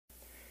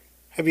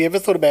Have you ever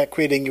thought about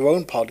creating your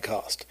own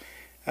podcast?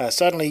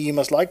 Certainly you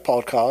must like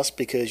podcasts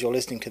because you're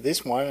listening to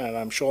this one and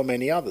I'm sure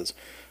many others.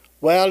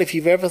 Well, if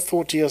you've ever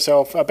thought to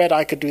yourself, I bet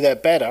I could do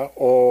that better,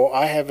 or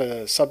I have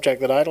a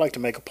subject that I'd like to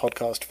make a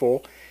podcast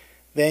for,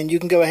 then you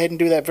can go ahead and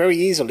do that very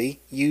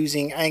easily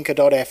using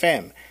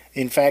Anchor.fm.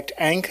 In fact,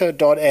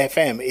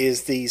 Anchor.fm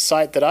is the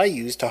site that I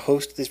use to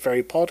host this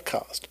very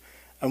podcast.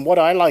 And what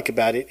I like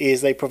about it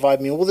is they provide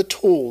me all the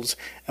tools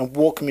and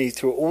walk me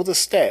through all the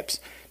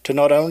steps to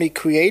not only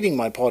creating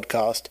my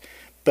podcast,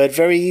 but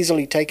very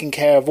easily taking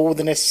care of all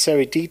the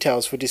necessary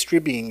details for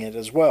distributing it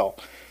as well.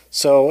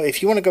 So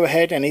if you want to go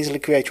ahead and easily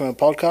create your own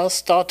podcast,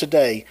 start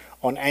today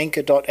on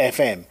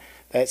Anchor.fm.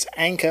 That's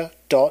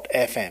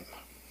Anchor.fm.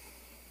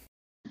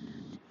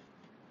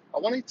 I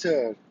wanted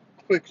to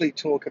quickly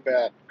talk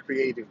about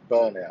creative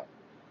burnout,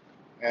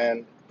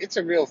 and it's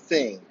a real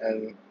thing.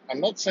 And I'm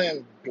not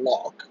saying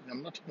block,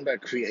 I'm not talking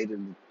about creative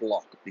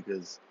block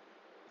because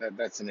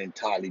that's an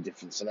entirely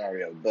different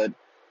scenario. But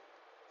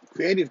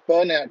creative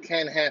burnout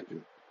can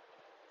happen,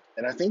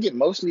 and I think it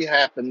mostly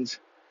happens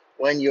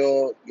when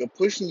you're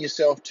pushing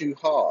yourself too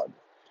hard.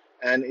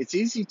 And it's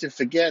easy to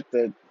forget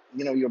that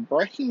your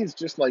brain is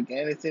just like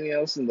anything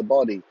else in the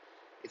body.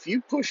 If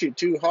you push it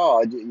too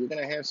hard, you're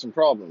going to have some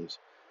problems.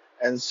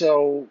 And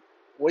so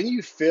when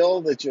you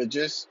feel that you're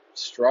just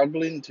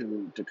struggling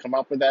to come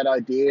up with that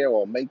idea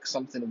or make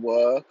something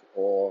work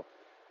or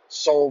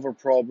solve a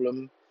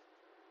problem,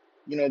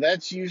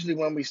 that's usually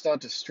when we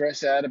start to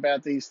stress out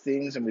about these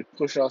things and we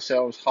push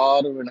ourselves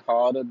harder and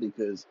harder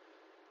because,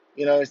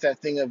 it's that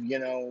thing of,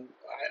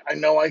 I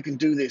know I can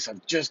do this.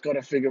 I've just got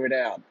to figure it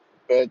out.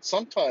 But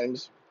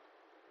sometimes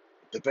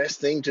the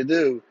best thing to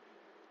do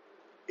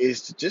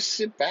is to just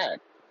sit back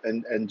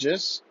and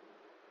just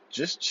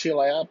chill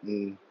out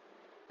and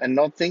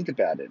not think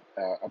about it.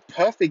 A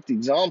perfect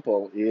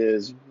example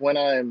is when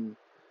I'm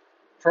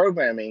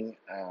programming,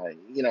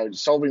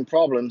 solving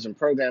problems, and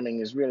programming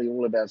is really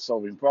all about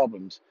solving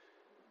problems.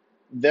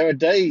 There are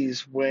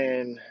days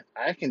when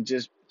I can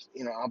just,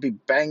 I'll be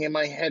banging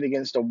my head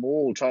against a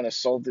wall trying to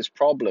solve this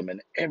problem,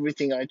 and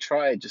everything I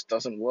try just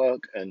doesn't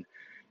work, and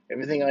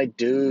everything I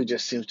do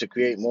just seems to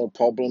create more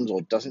problems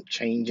or doesn't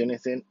change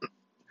anything.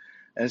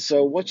 And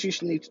so, what you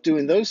should need to do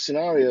in those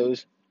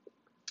scenarios,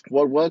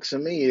 what works for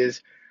me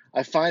is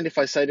I find if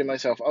I say to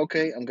myself,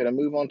 okay, I'm going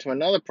to move on to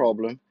another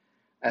problem,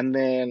 and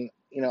then,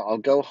 I'll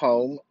go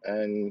home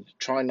and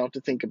try not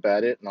to think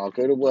about it, and I'll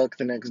go to work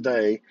the next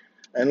day,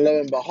 and lo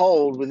and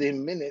behold,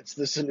 within minutes,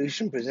 the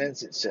solution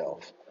presents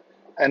itself.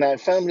 And I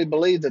firmly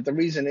believe that the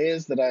reason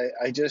is that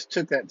I just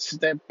took that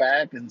step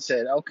back and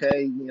said,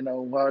 okay, you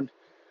know what?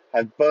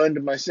 I've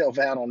burned myself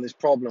out on this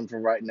problem for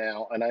right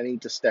now, and I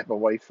need to step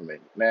away from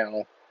it.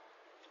 Now,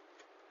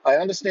 I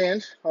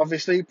understand,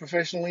 obviously,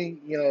 professionally,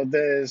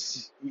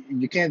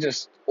 you can't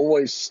just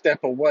always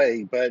step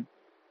away, but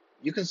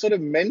you can sort of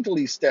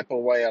mentally step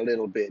away a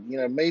little bit.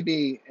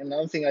 Maybe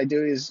another thing I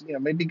do is,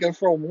 maybe go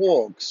for a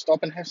walk,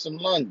 stop and have some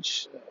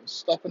lunch,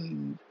 stop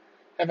and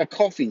have a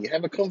coffee,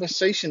 have a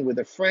conversation with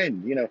a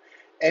friend,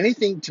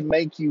 anything to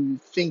make you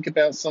think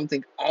about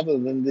something other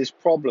than this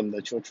problem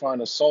that you're trying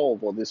to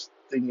solve or this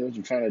thing you're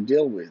trying to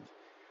deal with.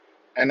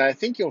 And I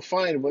think you'll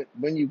find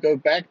when you go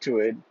back to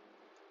it,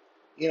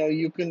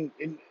 you can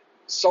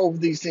solve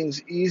these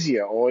things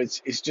easier, or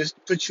it's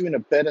just puts you in a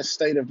better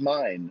state of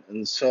mind.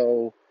 And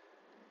so,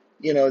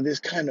 this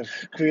kind of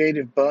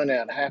creative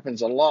burnout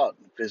happens a lot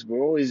because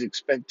we're always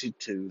expected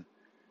to,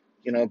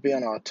 be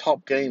on our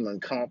top game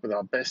and come up with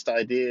our best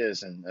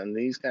ideas and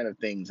these kind of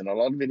things. And a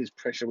lot of it is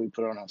pressure we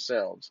put on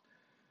ourselves.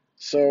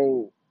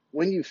 So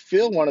when you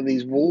feel one of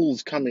these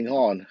walls coming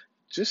on,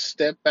 just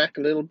step back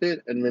a little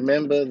bit and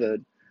remember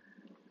that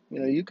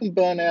you can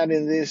burn out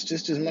in this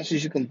just as much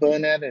as you can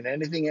burn out in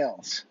anything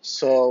else.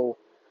 So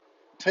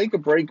take a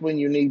break when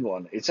you need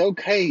one. It's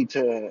okay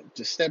to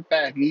step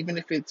back, even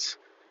if it's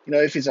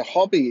if it's a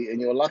hobby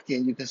and you're lucky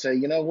and you can say,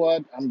 you know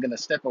what, I'm gonna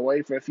step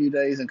away for a few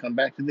days and come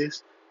back to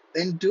this,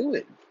 then do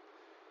it.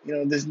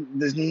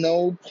 There's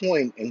no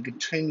point in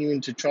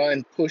continuing to try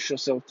and push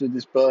yourself through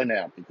this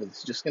burnout because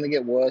it's just gonna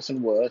get worse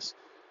and worse,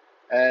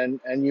 and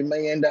you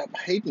may end up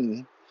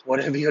hating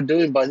whatever you're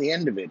doing by the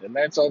end of it, and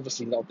that's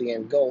obviously not the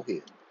end goal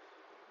here.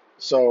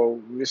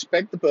 So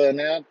respect the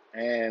burnout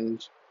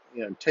and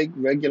take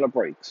regular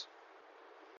breaks.